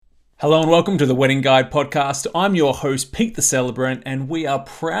Hello and welcome to the Wedding Guide podcast. I'm your host, Pete the Celebrant, and we are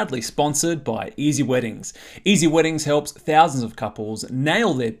proudly sponsored by Easy Weddings. Easy Weddings helps thousands of couples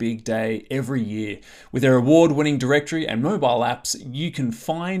nail their big day every year. With their award-winning directory and mobile apps, you can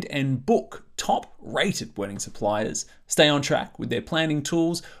find and book top-rated wedding suppliers, stay on track with their planning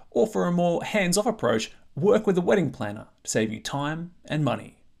tools, or for a more hands-off approach, work with a wedding planner to save you time and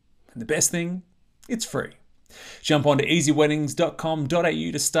money. And the best thing, it's free. Jump onto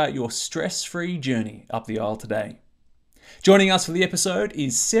easyweddings.com.au to start your stress-free journey up the aisle today. Joining us for the episode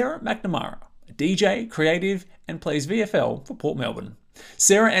is Sarah McNamara, a DJ, creative, and plays VFL for Port Melbourne.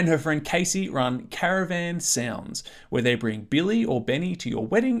 Sarah and her friend Casey run Caravan Sounds, where they bring Billy or Benny to your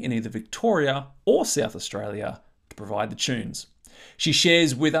wedding in either Victoria or South Australia to provide the tunes. She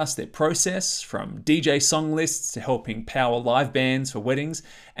shares with us their process, from DJ song lists to helping power live bands for weddings,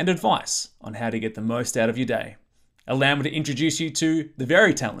 and advice on how to get the most out of your day. Allow me to introduce you to the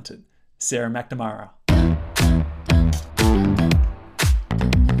very talented Sarah McNamara.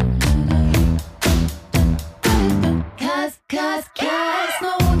 Cause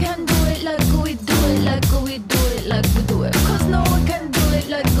no one can do it like we do it, like we do it, like we do it. Cause no one can do it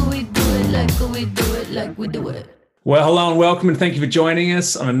like we do it, like we do it, like we do it. Well, hello and welcome, and thank you for joining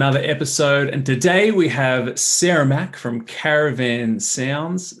us on another episode. And today we have Sarah Mac from Caravan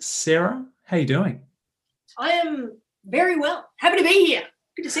Sounds. Sarah, how are you doing? I am very well. Happy to be here.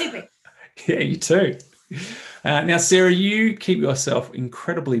 Good to see you. Yeah, you too. Now, Sarah, you keep yourself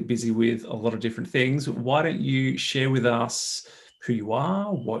incredibly busy with a lot of different things. Why don't you share with us who you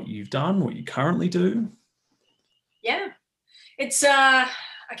are, what you've done, what you currently do? Yeah. It's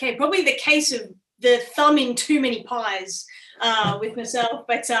probably the case of the thumb in too many pies with myself.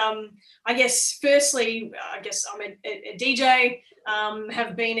 But I guess firstly, I'm a DJ,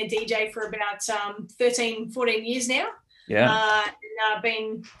 have been a DJ for about 13, 14 years now. Yeah. And I've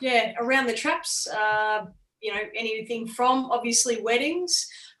been, around the traps, anything from obviously weddings,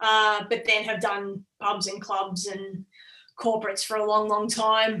 but then have done pubs and clubs and corporates for a long, long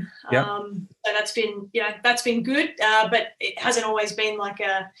time. Yep. So that's been good, but it hasn't always been like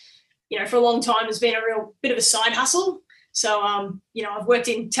for a long time, it's been a real bit of a side hustle. So, I've worked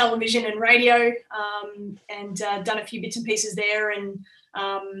in television and radio and done a few bits and pieces there. And,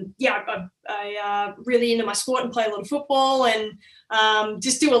 I really into my sport and play a lot of football and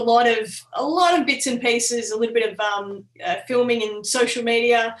just do a lot of bits and pieces, a little bit of filming and social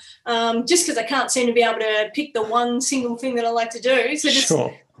media, just because I can't seem to be able to pick the one single thing that I like to do. So just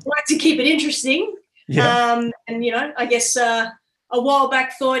like to keep it interesting. Yeah. I guess a while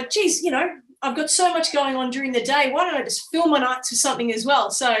back thought, geez, I've got so much going on during the day. Why don't I just fill my nights with something as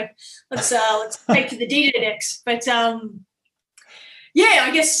well? So let's take to the DJ decks. But kind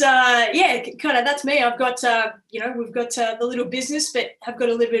of that's me. I've got we've got the little business, but have got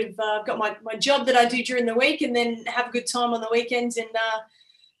a little bit of got my job that I do during the week, and then have a good time on the weekends and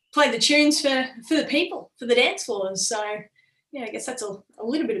play the tunes for the people, for the dance floors. So yeah, I guess that's a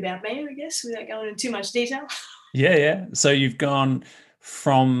little bit about me, I guess, without going into too much detail. Yeah. So you've gone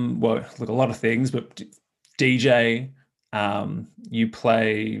from, a lot of things, but DJ, you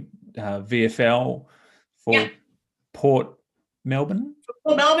play VFL for Port Melbourne?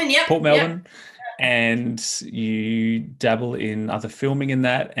 Port Melbourne, yeah. Port Melbourne. Yeah. And you dabble in other filming in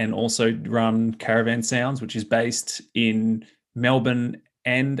that, and also run Caravan Sounds, which is based in Melbourne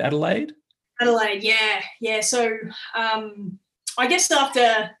and Adelaide? Adelaide, yeah. So I guess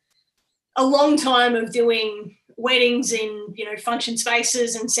after a long time of doing weddings in function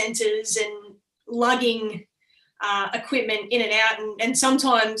spaces and centres and lugging equipment in and out, and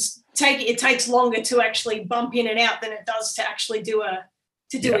sometimes it takes longer to actually bump in and out than it does to actually do a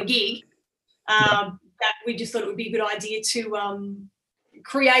gig. That we just thought it would be a good idea to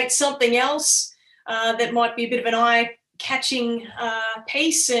create something else that might be a bit of an eye-catching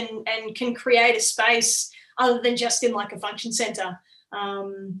piece and can create a space other than just in like a function centre.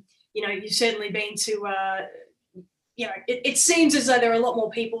 You've certainly been to it seems as though there are a lot more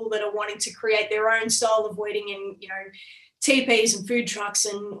people that are wanting to create their own style of wedding and, teepees and food trucks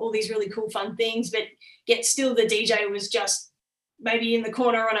and all these really cool fun things, but yet still the DJ was just maybe in the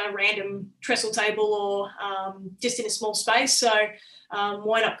corner on a random trestle table or just in a small space. So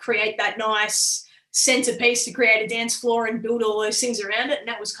why not create that nice centerpiece to create a dance floor and build all those things around it? And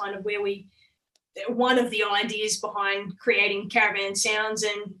that was kind of where one of the ideas behind creating Caravan Sounds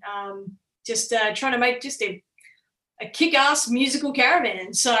and just trying to make just a kick-ass musical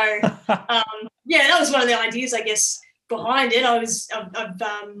caravan. So that was one of the ideas, I guess, behind it. I've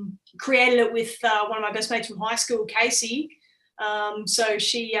created it with one of my best mates from high school, Casey. So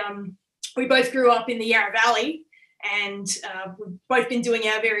we both grew up in the Yarra Valley, and we've both been doing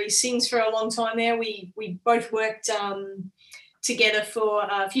our various things for a long time now. We both worked together for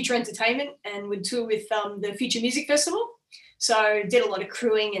Future Entertainment and would tour with the Future Music Festival. So did a lot of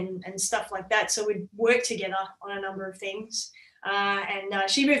crewing and stuff like that. So we'd work together on a number of things. And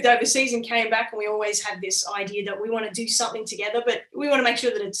she moved overseas and came back, and we always had this idea that we want to do something together, but we want to make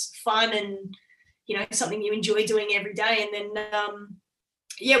sure that it's fun and, you know, something you enjoy doing every day. And then,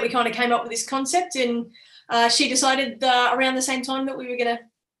 we kind of came up with this concept, and she decided around the same time that we were going to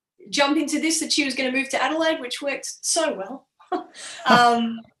jump into this, that she was going to move to Adelaide, which worked so well.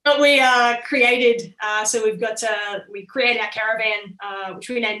 But we created, we created our caravan, which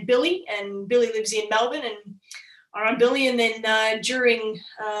we named Billy, and Billy lives in Melbourne, and I run Billy. And then during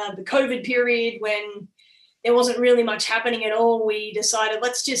the COVID period, when there wasn't really much happening at all, we decided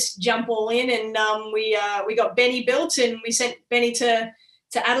let's just jump all in, and we got Benny built, and we sent Benny to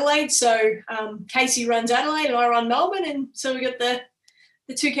Adelaide. So Casey runs Adelaide and I run Melbourne, and so we got the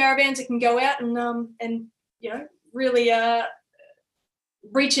two caravans that can go out and you know, really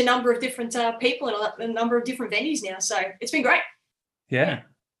reach a number of different people and a number of different venues now. So it's been great. Yeah.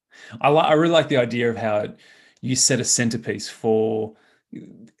 I really like the idea of how you set a centerpiece for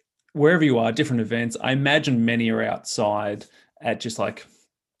wherever you are, different events. I imagine many are outside at just like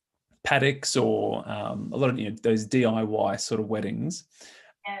paddocks or a lot of, you know, those DIY sort of weddings.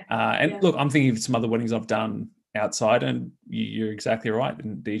 Look, I'm thinking of some other weddings I've done outside, and you're exactly right.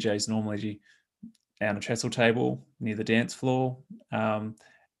 And DJs normally on a trestle table near the dance floor, and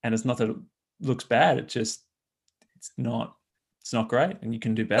it's not that it looks bad. It's not great, and you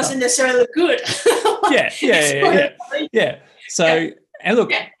can do better. Doesn't necessarily look good. Yeah. So, and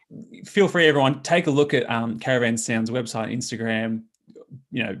look, feel free, everyone, take a look at Caravan Sound's website, Instagram.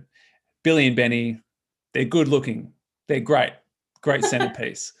 You know, Billy and Benny, they're good looking. They're great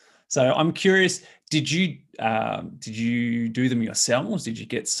centerpiece. So I'm curious, did you do them yourselves? Did you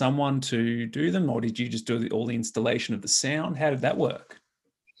get someone to do them, or did you just do all the installation of the sound? How did that work?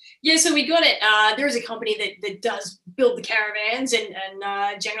 Yeah, so we got it. There is a company that does build the caravans, and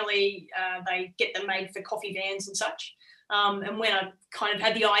generally they get them made for coffee vans and such. And when I kind of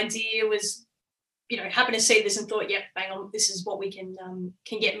had the idea, was, you know, happened to see this and thought, yep, bang on, this is what we can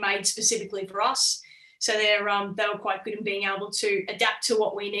get made specifically for us. So they were quite good in being able to adapt to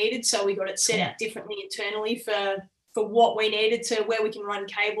what we needed. So we got it set out differently internally for what we needed, to where we can run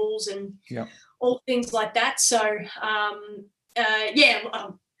cables and all things like that. So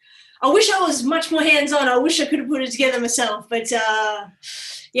I wish I was much more hands-on. I wish I could have put it together myself, but I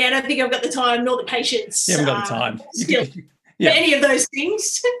don't think I've got the time nor the patience. You haven't got the time. For any of those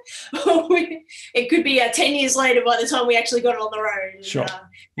things. It could be 10 years later by the time we actually got it on the road. Sure.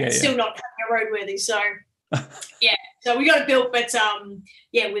 Still not roadworthy. So so we got it built, but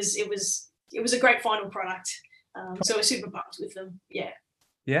it was a great final product. So we're super pumped with them.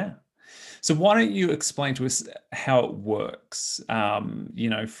 Yeah. So why don't you explain to us how it works? You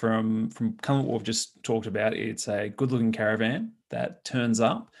know, from kind of what we've just talked about, it's a good-looking caravan that turns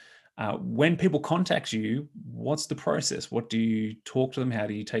up. When people contact you, what's the process? What do you talk to them? How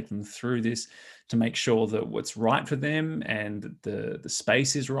do you take them through this to make sure that what's right for them and the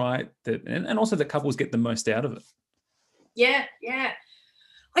space is right, and also that couples get the most out of it? Yeah.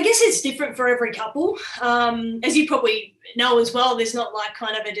 I guess it's different for every couple. As you probably know as well, there's not like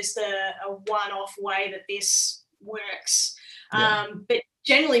kind of just a one-off way that this works. But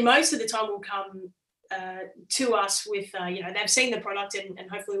generally, most of the time will come to us with, they've seen the product and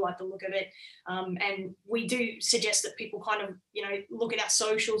hopefully like the look of it. And we do suggest that people kind of, look at our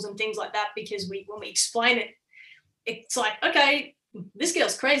socials and things like that, because when we explain it, it's like, okay, this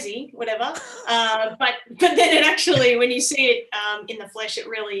girl's crazy, whatever. But then it actually, when you see it in the flesh, it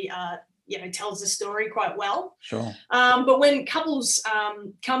really, tells the story quite well. Sure. But when couples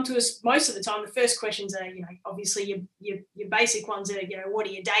come to us, most of the time, the first questions are, obviously your basic ones are, what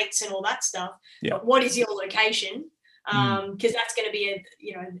are your dates and all that stuff. Yeah. But what is your location? Because that's going to be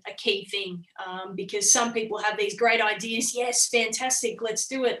a key thing. Because some people have these great ideas. Yes, fantastic, let's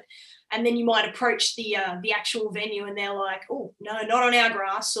do it. And then you might approach the actual venue and they're like, oh, no, not on our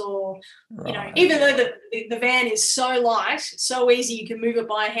grass. Or, even though the van is so light, so easy, you can move it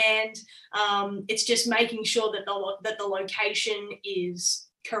by hand. It's just making sure that the location is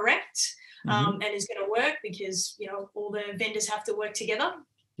correct and is going to work, because, all the vendors have to work together.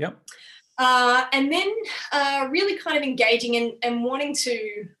 Yep. And then really kind of engaging and wanting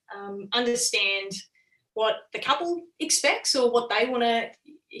to understand what the couple expects or what they want to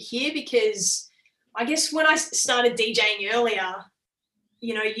hear, because I guess when I started DJing earlier,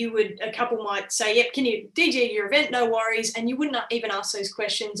 a couple might say, yep, can you DJ your event? No worries. And you wouldn't even ask those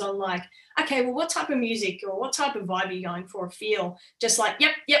questions on like, okay, well, what type of music or what type of vibe are you going for or feel? Just like,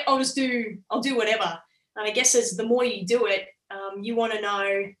 yep, I'll do whatever. And I guess as the more you do it, you want to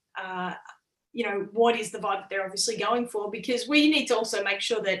know, what is the vibe that they're obviously going for, because we need to also make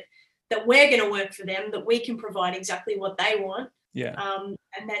sure that we're going to work for them, that we can provide exactly what they want. Yeah.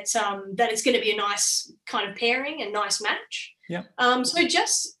 And that it's going to be a nice kind of pairing, a nice match. Yeah. So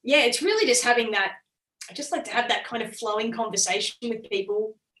just, it's really just having that. I just like to have that kind of flowing conversation with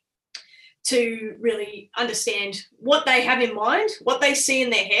people to really understand what they have in mind, what they see in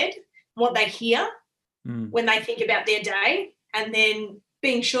their head, what they hear when they think about their day, and then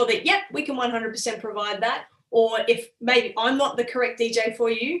being sure that, we can 100% provide that. Or if maybe I'm not the correct DJ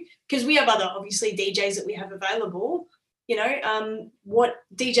for you, because we have other, obviously, DJs that we have available, what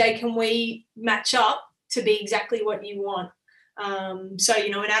DJ can we match up to be exactly what you want? So,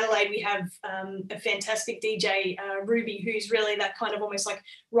 in Adelaide, we have a fantastic DJ, Ruby, who's really that kind of almost like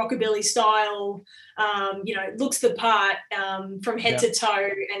rockabilly style, looks the part from head to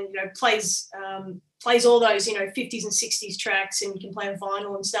toe, and, plays all those, 50s and 60s tracks, and can play on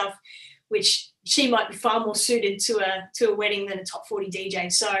vinyl and stuff, which she might be far more suited to a wedding than a top 40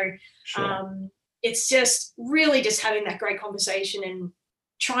 DJ. So Sure. It's just really just having that great conversation and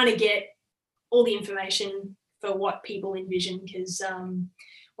trying to get all the information for what people envision, because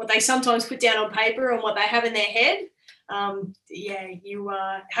what they sometimes put down on paper and what they have in their head, you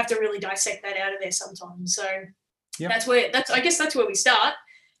have to really dissect that out of there sometimes. So that's where we start.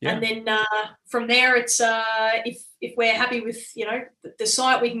 Yeah. And then from there, it's if we're happy with the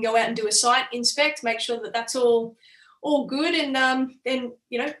site, we can go out and do a site inspect, make sure that that's all good, and then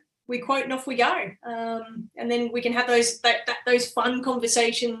we quote and off we go, and then we can have those fun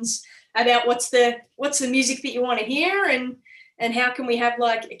conversations about what's the music that you want to hear, and how can we have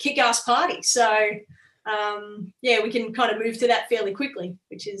like a kick-ass party. So we can kind of move to that fairly quickly,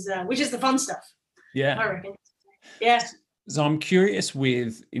 which is the fun stuff. Yeah, I reckon. Yeah. So I'm curious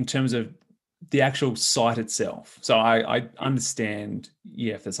in terms of the actual site itself. So I understand,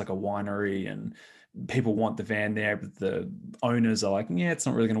 if there's like a winery and people want the van there, but the owners are like, it's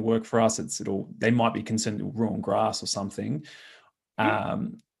not really going to work for us. They might be concerned it'll ruin grass or something.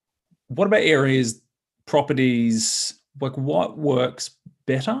 What about areas, properties, like what works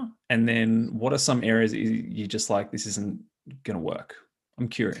better? And then what are some areas that you just like, this isn't going to work? I'm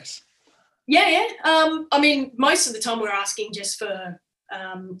curious. Yeah. I mean, most of the time we're asking just for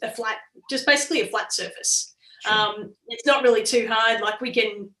basically a flat surface. Sure. It's not really too hard. Like we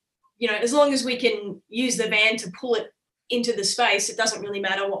can, as long as we can use the van to pull it into the space, it doesn't really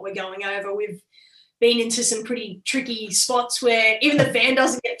matter what we're going over. We've been into some pretty tricky spots where even the van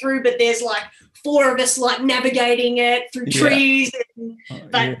doesn't get through, but there's like 4 of us like navigating it through trees.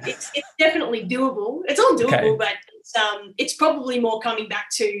 But it's definitely doable. It's all doable, but it's probably more coming back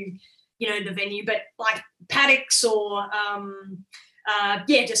to the venue, but like paddocks or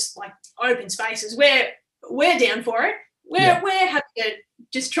just like open spaces. We're down for it. We're happy to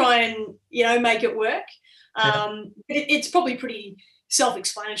just try and make it work. But it's probably pretty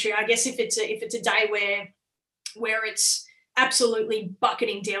self-explanatory, I guess. If it's a day where it's absolutely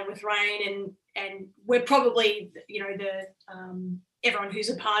bucketing down with rain, and we're probably everyone who's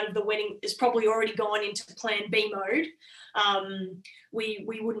a part of the wedding is probably already gone into plan B mode. We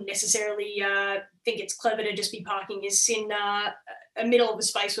wouldn't necessarily think it's clever to just be parking us in a middle of a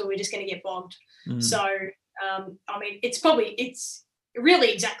space where we're just going to get bogged. So I mean, it's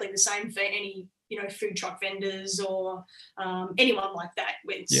really exactly the same for any food truck vendors or anyone like that.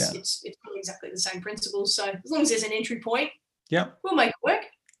 It's really exactly the same principles. So as long as there's an entry point, we'll make it work.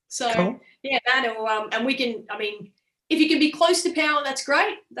 So cool. That or and we can. I mean, if you can be close to power, that's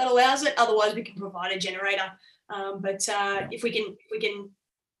great. That allows it. Otherwise, we can provide a generator. But if we can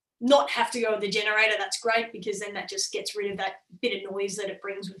not have to go with the generator, that's great, because then that just gets rid of that bit of noise that it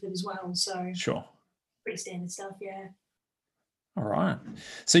brings with it as well. So sure, pretty standard stuff. Yeah. All right.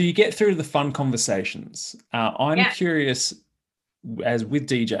 So you get through the fun conversations. I'm curious, as with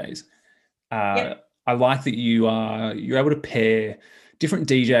DJs, I like that you're able to pair different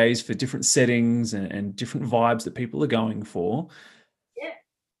DJs for different settings and different vibes that people are going for. Yeah.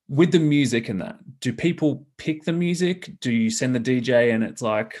 With the music and that, do people pick the music? Do you send the DJ and it's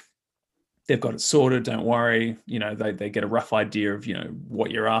like, they've got it sorted, don't worry, they get a rough idea of, what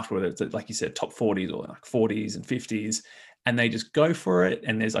you're after, whether it's like you said, top 40s or like 40s and 50s, and they just go for it,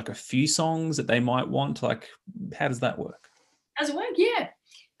 and there's like a few songs that they might want? Like, how does that work? Does it work? Yeah.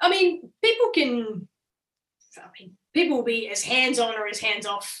 I mean, people will be as hands-on or as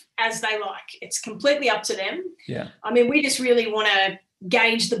hands-off as they like. It's completely up to them. Yeah. I mean, we just really want to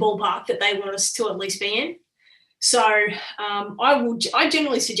gauge the ballpark that they want us to at least be in. So I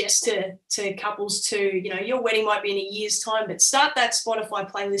generally suggest to couples to, your wedding might be in a year's time, but start that Spotify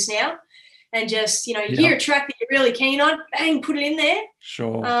playlist now and just, you hear a track that you're really keen on, bang, put it in there.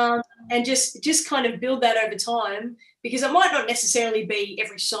 Sure. And just kind of build that over time, because it might not necessarily be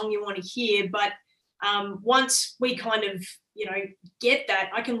every song you want to hear, but once we kind of, get that,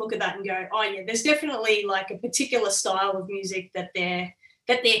 I can look at that and go, oh yeah, there's definitely like a particular style of music that they're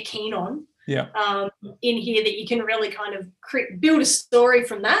keen on. Yeah. In here that you can really kind of build a story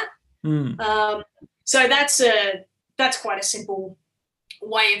from that. So that's quite a simple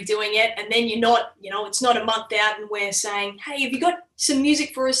way of doing it. And then you're not, it's not a month out and we're saying, hey, have you got some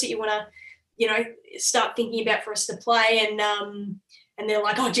music for us that you want to, start thinking about for us to play? And they're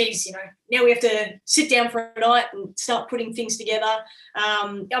like, oh, geez, now we have to sit down for a night and start putting things together.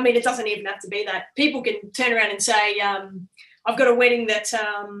 It doesn't even have to be that. People can turn around and say, I've got a wedding that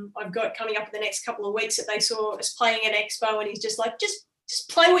I've got coming up in the next couple of weeks that they saw us playing at Expo, and he's just like, just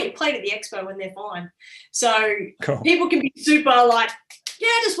play what you played at the Expo and they're fine. So cool. People can be super like, yeah,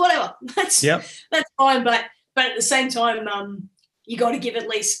 just whatever. That's fine. But at the same time, you got to give at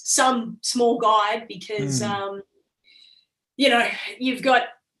least some small guide, because, you've got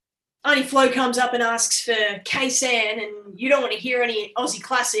Auntie Flo comes up and asks for K-San and you don't want to hear any Aussie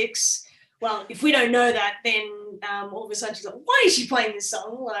classics. Well, if we don't know that, then all of a sudden she's like, why is she playing this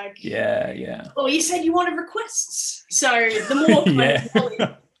song? Like, yeah. Well, you said you wanted requests. So the more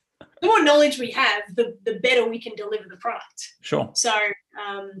the more knowledge we have, the better we can deliver the product. Sure. So,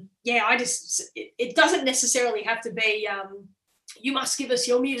 it doesn't necessarily have to be, you must give us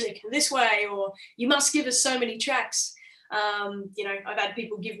your music this way, or you must give us so many tracks. I've had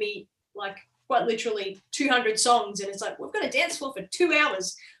people give me like quite literally 200 songs, and it's like, we've got a dance floor for 2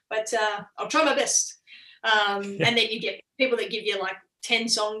 hours. But I'll try my best. And then you get people that give you like 10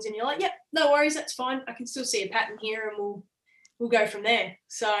 songs and you're like, yep, no worries, that's fine. I can still see a pattern here, and we'll go from there.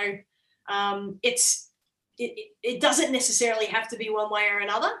 So it doesn't necessarily have to be one way or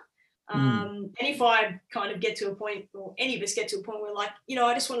another. And if I kind of get to a point, or any of us get to a point where like,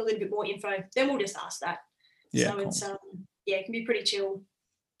 I just want a little bit more info, then we'll just ask that. Yeah, so cool. It can be pretty chill,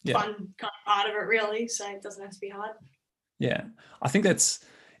 fun kind of part of it really. So it doesn't have to be hard. Yeah. I think that's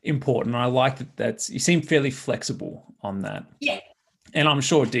important. I like that you seem fairly flexible on that. Yeah. And I'm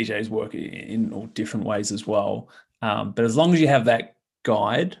sure DJs work in all different ways as well. But as long as you have that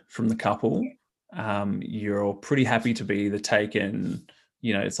guide from the couple, you're pretty happy to be the taken.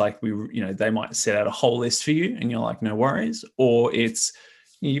 It's like they might set out a whole list for you and you're like, no worries. Or it's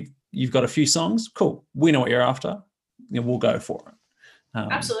you've got a few songs. Cool. We know what you're after. We'll go for it.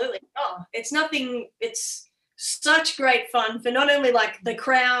 Absolutely. Oh, it's nothing. It's such great fun for not only like the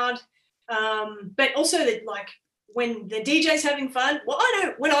crowd, but also that like when the DJ's having fun. Well, I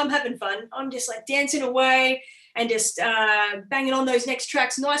know when I'm having fun, I'm just like dancing away and just banging on those next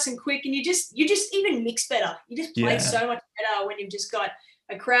tracks nice and quick, and you just even mix better. You just play so much better when you've just got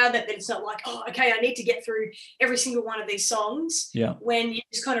a crowd that it's not like, oh, okay, I need to get through every single one of these songs. Yeah. When you're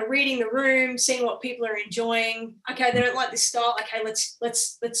just kind of reading the room, seeing what people are enjoying. Okay, they don't like this style. Okay,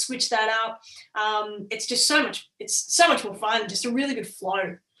 let's switch that up. It's just so much more fun. Just a really good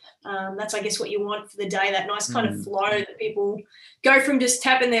flow. That's, I guess, what you want for the day, that nice kind of flow that people go from just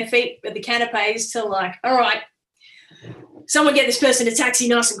tapping their feet at the canapes to like, all right, someone get this person a taxi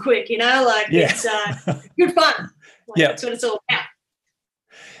nice and quick, it's good fun. That's what it's all about.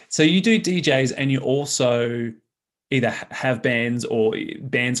 So you do DJs and you also either have bands or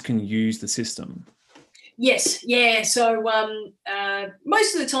bands can use the system. Yes, yeah. So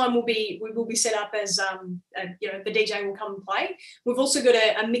most of the time we will be set up as the DJ will come and play. We've also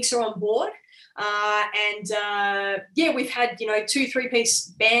got a mixer on board, we've had 2-3 piece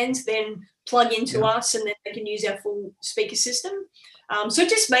bands then plug into us, and then they can use our full speaker system. So it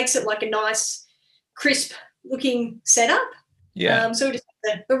just makes it like a nice, crisp looking setup. Yeah. So we just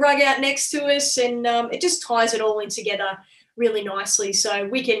have the rug out next to us, and it just ties it all in together really nicely. So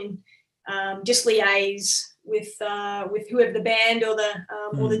we can just liaise with whoever the band or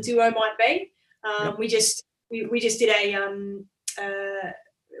the duo might be. We just did a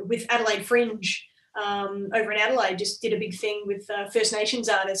with Adelaide Fringe over in Adelaide. Just did a big thing with First Nations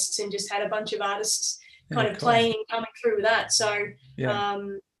artists, and just had a bunch of artists kind of playing and coming through with that. So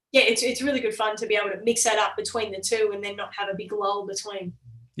it's really good fun to be able to mix that up between the two and then not have a big lull between.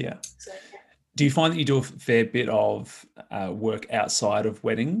 Yeah. So, yeah. Do you find that you do a fair bit of work outside of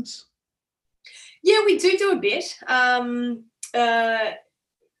weddings? Yeah, we do a bit.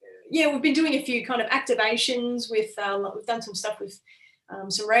 We've been doing a few kind of activations with, we've done some stuff with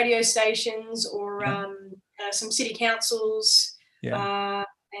some radio stations or some city councils. Yeah.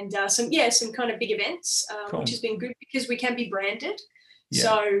 And some kind of big events, Cool. which has been good because we can be branded. Yeah.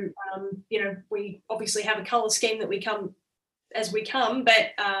 So, we obviously have a colour scheme that we come as we come,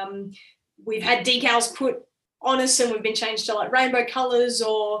 but we've had decals put on us and we've been changed to like rainbow colours,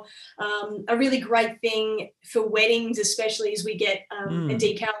 or a really great thing for weddings especially is we get a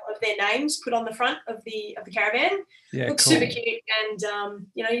decal of their names put on the front of the caravan. Yeah, looks cool. super cute, and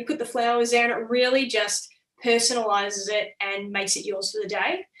you put the flowers there and it really just personalizes it and makes it yours for the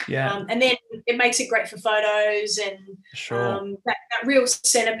day. Yeah. And then it makes it great for photos, and Sure. that real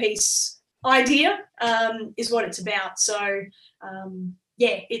centerpiece idea is what it's about. So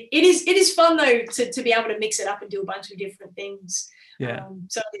it is fun though to be able to mix it up and do a bunch of different things. Yeah.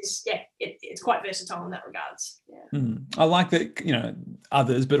 So it's quite versatile in that regards. Yeah. I like that,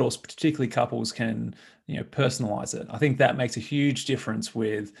 others, but also particularly couples can, personalize it. I think that makes a huge difference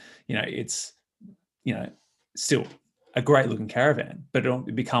with, it's, still a great looking caravan, but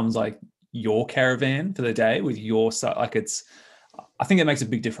it becomes like your caravan for the day with your stuff. Like I think it makes a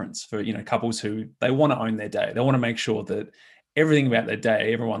big difference for, couples who they want to own their day. They want to make sure that everything about their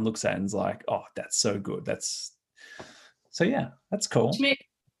day, everyone looks at and is like, oh, that's so good. That's cool.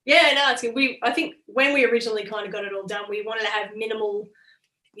 Yeah, no, it's good. I think when we originally kind of got it all done, we wanted to have minimal,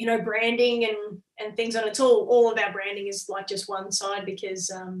 branding and things on it. All of our branding is like just one side, because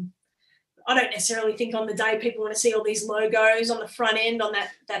I don't necessarily think on the day people want to see all these logos on the front end on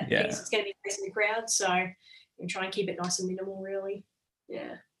that piece that's going to be facing the crowd. So we try and keep it nice and minimal, really.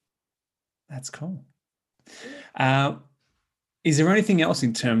 Yeah. That's cool. Is there anything else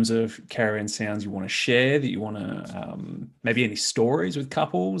in terms of caravan sounds you want to share, that you want to, maybe any stories with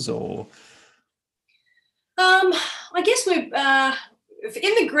couples, or? I guess we're,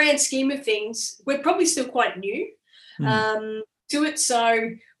 in the grand scheme of things, we're probably still quite new to it. So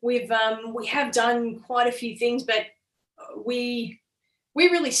we have done quite a few things, but we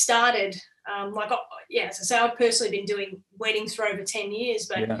really started, as I say, I've personally been doing weddings for over 10 years,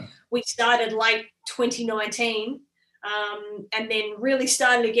 but we started late 2019, and then really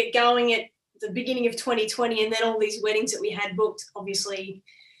started to get going at the beginning of 2020, and then all these weddings that we had booked, obviously,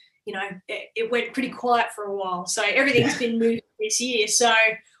 it went pretty quiet for a while. So everything's been moved this year. So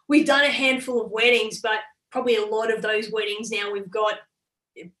we've done a handful of weddings, but probably a lot of those weddings now we've got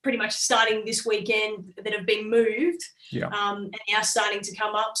pretty much starting this weekend that have been moved, and now starting to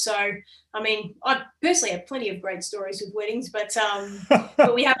come up. So, I mean, I personally have plenty of great stories with weddings, but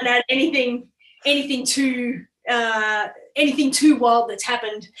but we haven't had anything too wild that's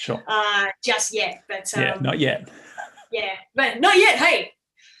happened just yet. But not yet. Yeah, but not yet. Hey,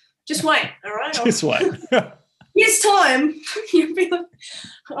 just wait. All right, just wait. Here's time.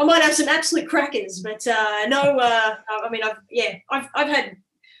 I might have some absolute crackers, but no. I mean, I've had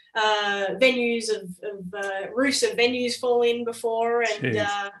venues of roofs of venues fall in before,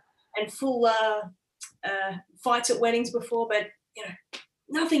 and full fights at weddings before, but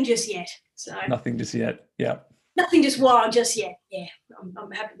nothing just yet. So nothing just yet. Yeah. Nothing just wild just yet. Yeah,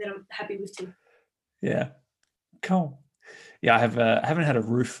 I'm happy that I'm happy with too. Yeah, cool. Yeah, I haven't had a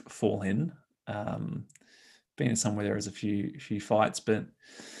roof fall in. Been somewhere there is a few fights, but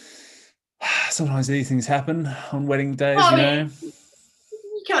sometimes these things happen on wedding days.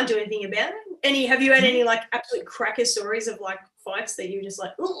 You can't do anything about it. Have you had any like absolute cracker stories of like fights that you're just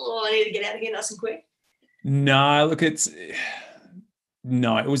like, oh, I need to get out of here nice and quick? No, look, it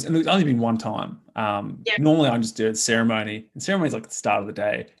was only been one time. Normally I just do a ceremony, and ceremony is like the start of the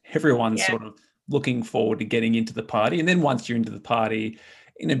day. Everyone's sort of looking forward to getting into the party, and then once you're into the party,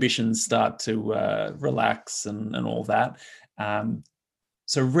 inhibitions start to relax and all that.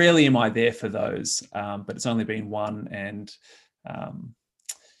 So rarely am I there for those, but it's only been one, and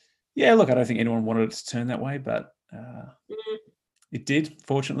look, I don't think anyone wanted it to turn that way, but it did,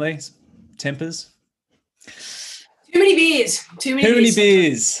 fortunately. Tempers. Too many beers. Too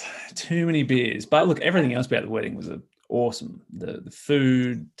many beers. But look, everything else about the wedding was awesome. The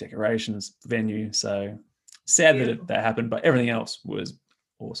food, decorations, venue. So sad that that happened, but everything else was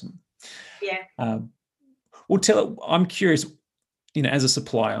awesome. Yeah. I'm curious, as a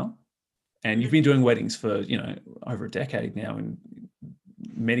supplier, and you've been doing weddings for, over a decade now in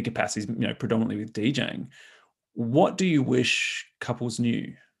many capacities, predominantly with DJing. What do you wish couples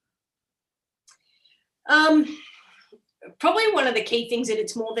knew? Probably one of the key things that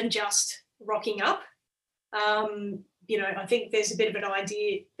it's more than just rocking up. I think there's a bit of an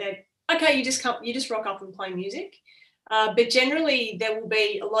idea that, okay, you just rock up and play music. But generally there will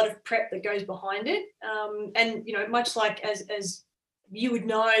be a lot of prep that goes behind it. And, much like as you would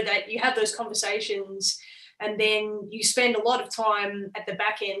know, that you have those conversations and then you spend a lot of time at the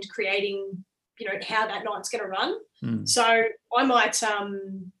back end creating how that night's going to run. So I might,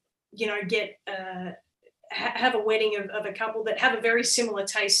 get have a wedding of a couple that have a very similar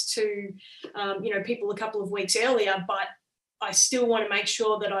taste to, people a couple of weeks earlier, but I still want to make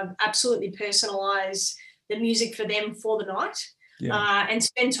sure that I've absolutely personalised the music for them for the night. And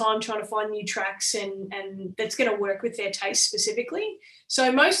spend time trying to find new tracks and that's going to work with their taste specifically.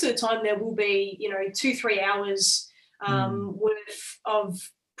 So most of the time there will be, 2-3 hours worth of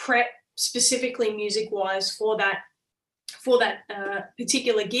prep specifically music-wise for that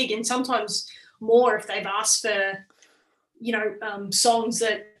particular gig, and sometimes more if they've asked for, songs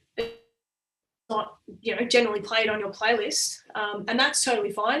that not generally played on your playlist, and that's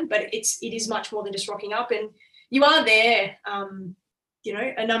totally fine. But it is much more than just rocking up, and you are there,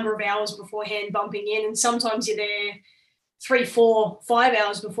 a number of hours beforehand bumping in, and sometimes you're there 3, 4, 5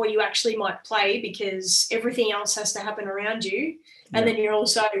 hours before you actually might play because everything else has to happen around you. And then you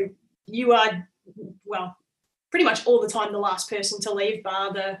are, well, pretty much all the time the last person to leave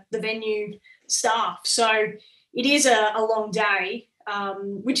bar the venue staff. So it is a long day,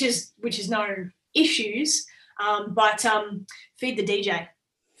 which is no issues, but feed the DJ.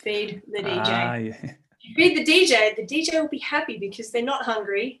 Feed the DJ. Feed the DJ will be happy because they're not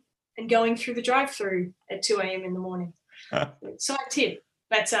hungry and going through the drive-through at 2 a.m. in the morning. Side tip.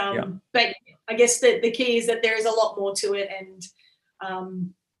 But I guess the key is that there is a lot more to it,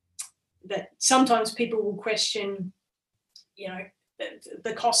 and that sometimes people will question,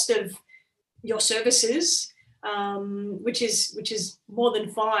 the cost of your services, which is more than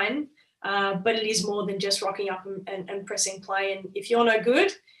fine, but it is more than just rocking up and pressing play. And if you're no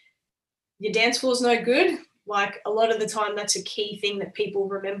good, your dance floor's no good. Like a lot of the time, that's a key thing that people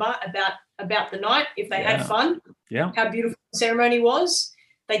remember about the night. If they had fun, how beautiful the ceremony was.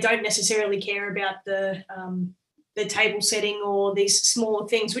 They don't necessarily care about the table setting or these smaller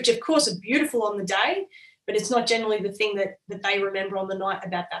things, which of course are beautiful on the day, but it's not generally the thing that they remember on the night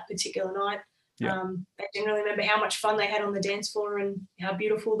about that particular night. They generally remember how much fun they had on the dance floor and how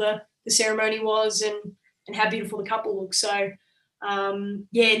beautiful the ceremony was and how beautiful the couple looked. So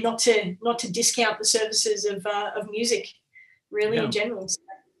not to discount the services of music really in general. So,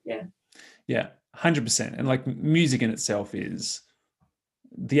 100%. And like music in itself is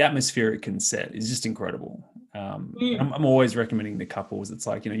the atmosphere it can set is just incredible. I'm always recommending the couples. It's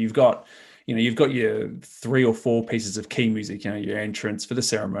like, you've got your 3 or 4 pieces of key music, your entrance for the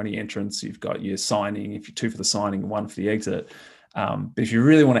ceremony entrance, you've got your signing, if you're 2 for the signing, 1 for the exit. But if you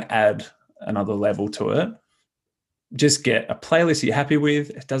really want to add another level to it, just get a playlist you're happy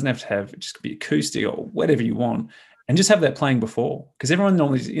with. It doesn't have to have, it just could be acoustic or whatever you want, and just have that playing before. Because everyone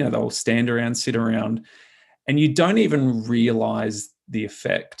normally, they'll stand around, sit around, and you don't even realize the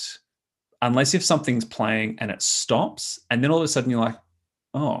effect unless if something's playing and it stops, and then all of a sudden you're like,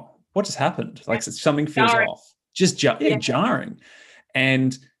 oh, what just happened? Like something feels off. Just jarring.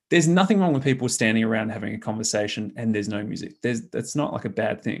 And there's nothing wrong with people standing around having a conversation and there's no music. That's not like a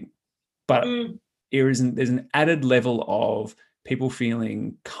bad thing. But there's an added level of people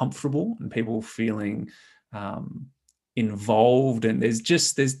feeling comfortable and people feeling involved, and it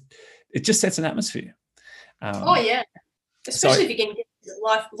just sets an atmosphere. Especially if you can get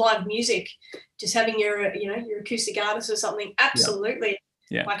live music, just having your acoustic artist or something. Absolutely.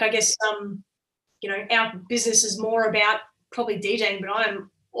 Like I guess our business is more about probably DJing, but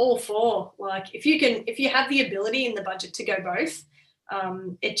I'm all for, like, if you have the ability and the budget to go both,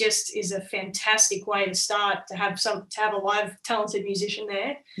 it just is a fantastic way to start, to have a live talented musician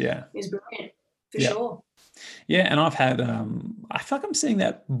there. Is brilliant for sure. And I've had I feel like I'm seeing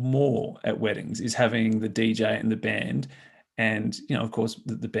that more at weddings, is having the DJ and the band. And of course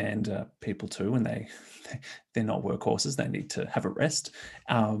the band are people too, and they're not workhorses, they need to have a rest,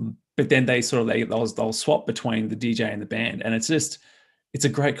 but then they'll swap between the DJ and the band, and it's a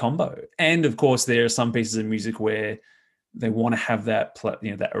great combo. And of course there are some pieces of music where they want to have that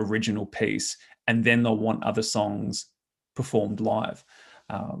that original piece, and then they'll want other songs performed live.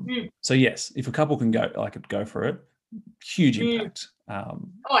 So yes, if a couple can go for it, huge impact.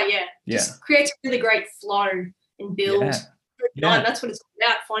 Just creates a really great flow and build. That's what it's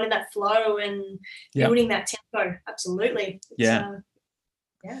about, finding that flow and building that tempo. Absolutely.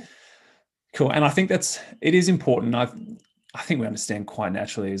 Cool. And I think it is important. I think we understand quite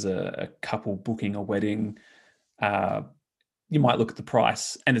naturally as a couple booking a wedding, you might look at the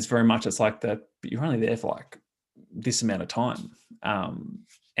price, and it's very much, it's like that, but you're only there for like this amount of time.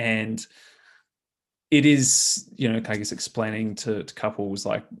 And it is, I guess, explaining to couples,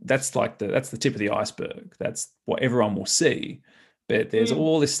 like that's the tip of the iceberg. That's what everyone will see. But there's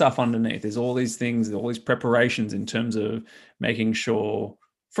all this stuff underneath. There's all these things, all these preparations in terms of making sure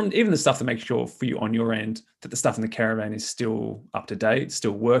from even the stuff to make sure for you on your end that the stuff in the caravan is still up to date,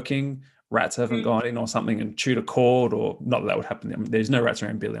 still working. Rats haven't gone in or something and chewed a cord, or not that would happen. I mean, there's no rats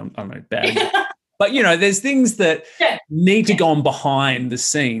around Billy. I'm a bad. But, there's things that need to go on behind the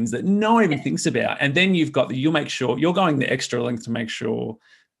scenes that no one even thinks about. And then you'll make sure you're going the extra length to make sure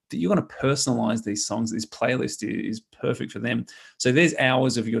that you're going to personalize these songs. This playlist is perfect for them. So there's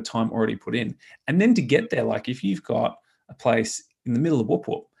hours of your time already put in. And then to get there, like if you've got a place in the middle of Whoop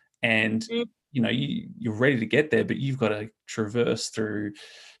Whoop and, you're ready to get there, but you've got to traverse through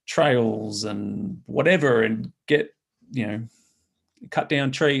trails and whatever and get, cut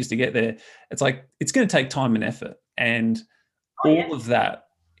down trees to get there. It's like, it's going to take time and effort, and all of that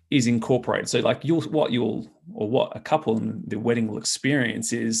is incorporated. So like what a couple in the wedding will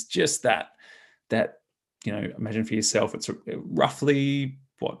experience is just that, imagine for yourself, it's roughly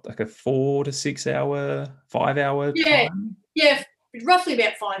like a 4 to 6 hour, 5 hour time? Yeah, roughly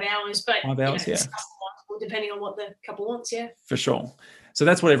about 5 hours, but 5 hours, it's depending on what the couple wants, for sure. So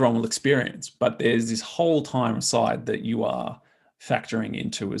that's what everyone will experience, but there's this whole time aside that you are factoring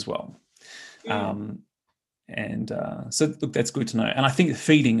into as well. So look, that's good to know. And I think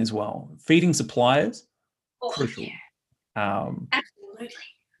feeding as well, feeding suppliers, crucial. Absolutely.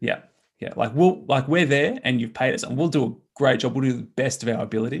 Yeah. Like we're there and you've paid us and we'll do a great job. We'll do the best of our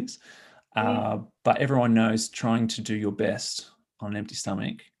abilities. But everyone knows trying to do your best on an empty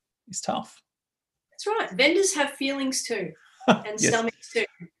stomach is tough. That's right. Vendors have feelings too, and stomachs too.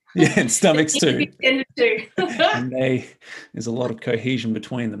 Yeah, and stomachs too. And there's a lot of cohesion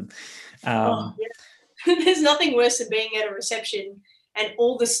between them. There's nothing worse than being at a reception and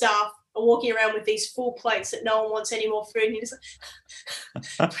all the staff are walking around with these full plates that no one wants any more food, and you're just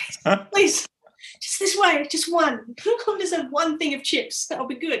like, please, just this way, just one. I'll just have one thing of chips. That'll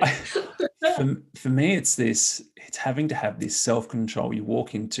be good. For me, it's having to have this self-control. You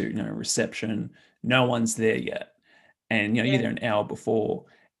walk into reception, no one's there yet, and you're there an hour before.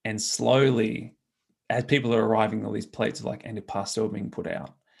 And slowly, as people are arriving, all these plates of like antipasto are being put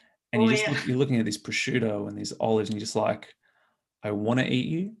out. And you're looking at this prosciutto and these olives, and you're just like, I want to eat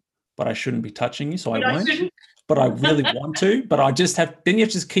you, but I shouldn't be touching you, so I won't. But I really want to, but I just have. Then you have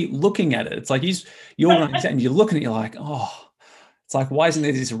to just keep looking at it. It's like you're and you're looking at it, you're like, oh, it's like, why isn't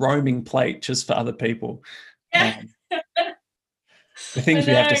there this roaming plate just for other people? The things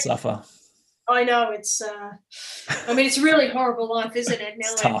we have to suffer. I know it's. It's a really horrible life, isn't it?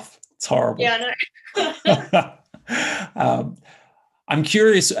 Now it's tough. It's horrible. Yeah, I know. I'm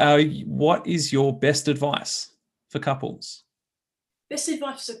curious. What is your best advice for couples? Best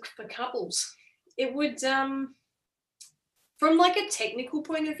advice for couples. It would, from like a technical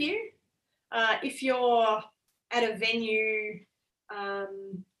point of view, if you're at a venue,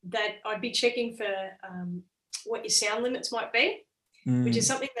 that I'd be checking for what your sound limits might be. Which is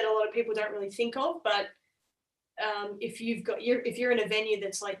something that a lot of people don't really think of. But if you're in a venue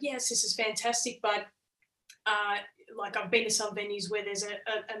that's like, yes, this is fantastic, but like I've been to some venues where there's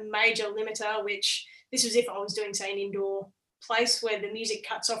a major limiter, which this was if I was doing, say, an indoor place where the music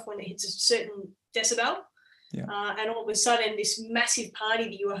cuts off when it hits a certain decibel. And all of a sudden this massive party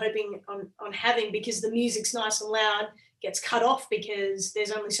that you were hoping on having, because the music's nice and loud, gets cut off because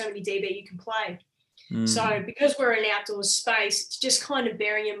there's only so many dB you can play. So because we're in an outdoor space, it's just kind of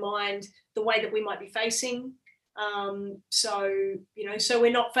bearing in mind the way that we might be facing. So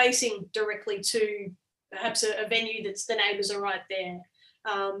we're not facing directly to perhaps a venue that's the neighbours are right there.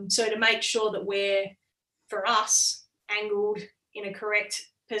 So to make sure that we're, for us, angled in a correct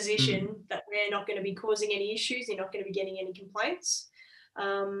position, that we're not going to be causing any issues, you're not going to be getting any complaints.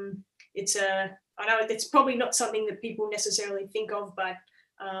 I know it's probably not something that people necessarily think of, but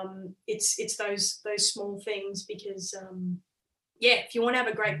it's those small things, because if you want to have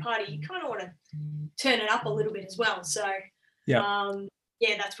a great party, you kind of want to turn it up a little bit as well. So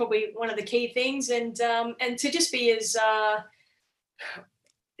that's probably one of the key things, and to just be as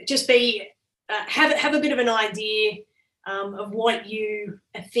have a bit of an idea of what you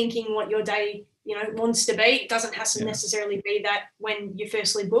are thinking, what your day wants to be. It doesn't have to necessarily be that when you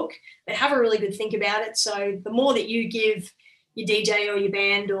firstly book, but have a really good think about it. So the more that you give your DJ or your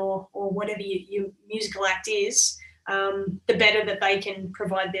band or whatever your musical act is, the better that they can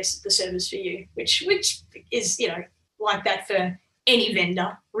provide the service for you, which is like that for any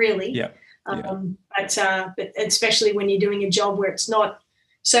vendor, really. But especially when you're doing a job where it's not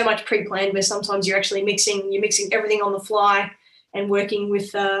so much pre-planned, where sometimes you're actually mixing everything on the fly and working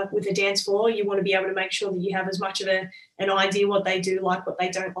with a dance floor. You want to be able to make sure that you have as much of an idea what they do like, what they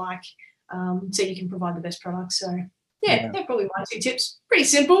don't like, so you can provide the best product. So they're probably my 2 tips. Pretty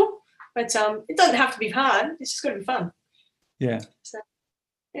simple, but it doesn't have to be hard. It's just got to be fun. Yeah.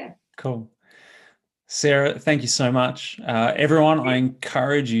 Cool. Sarah, thank you so much. Everyone, I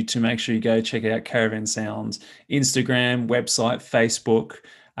encourage you to make sure you go check out Caravan Sounds Instagram, website, Facebook.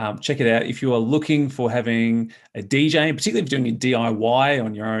 Check it out. If you are looking for having a DJ, particularly if you're doing a DIY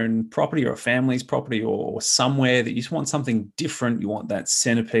on your own property or a family's property or somewhere that you just want something different, you want that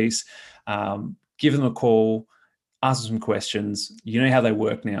centerpiece, give them a call, ask them some questions. You know how they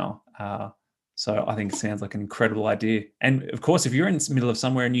work now. So I think it sounds like an incredible idea. And of course, if you're in the middle of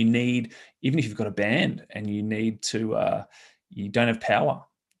somewhere and you need, even if you've got a band and you need to, you don't have power,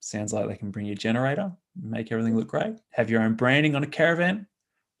 sounds like they can bring you a generator, make everything look great, have your own branding on a caravan.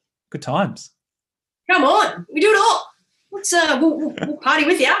 Good times. Come on, we do it all. Let's we'll party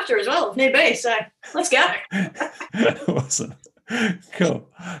with you after as well if need be. So let's go. Awesome. Cool.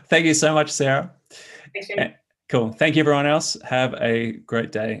 Thank you so much, Sarah. Thanks, Jimmy. Cool. Thank you, everyone else. Have a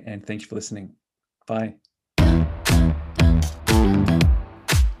great day and thank you for listening. Bye.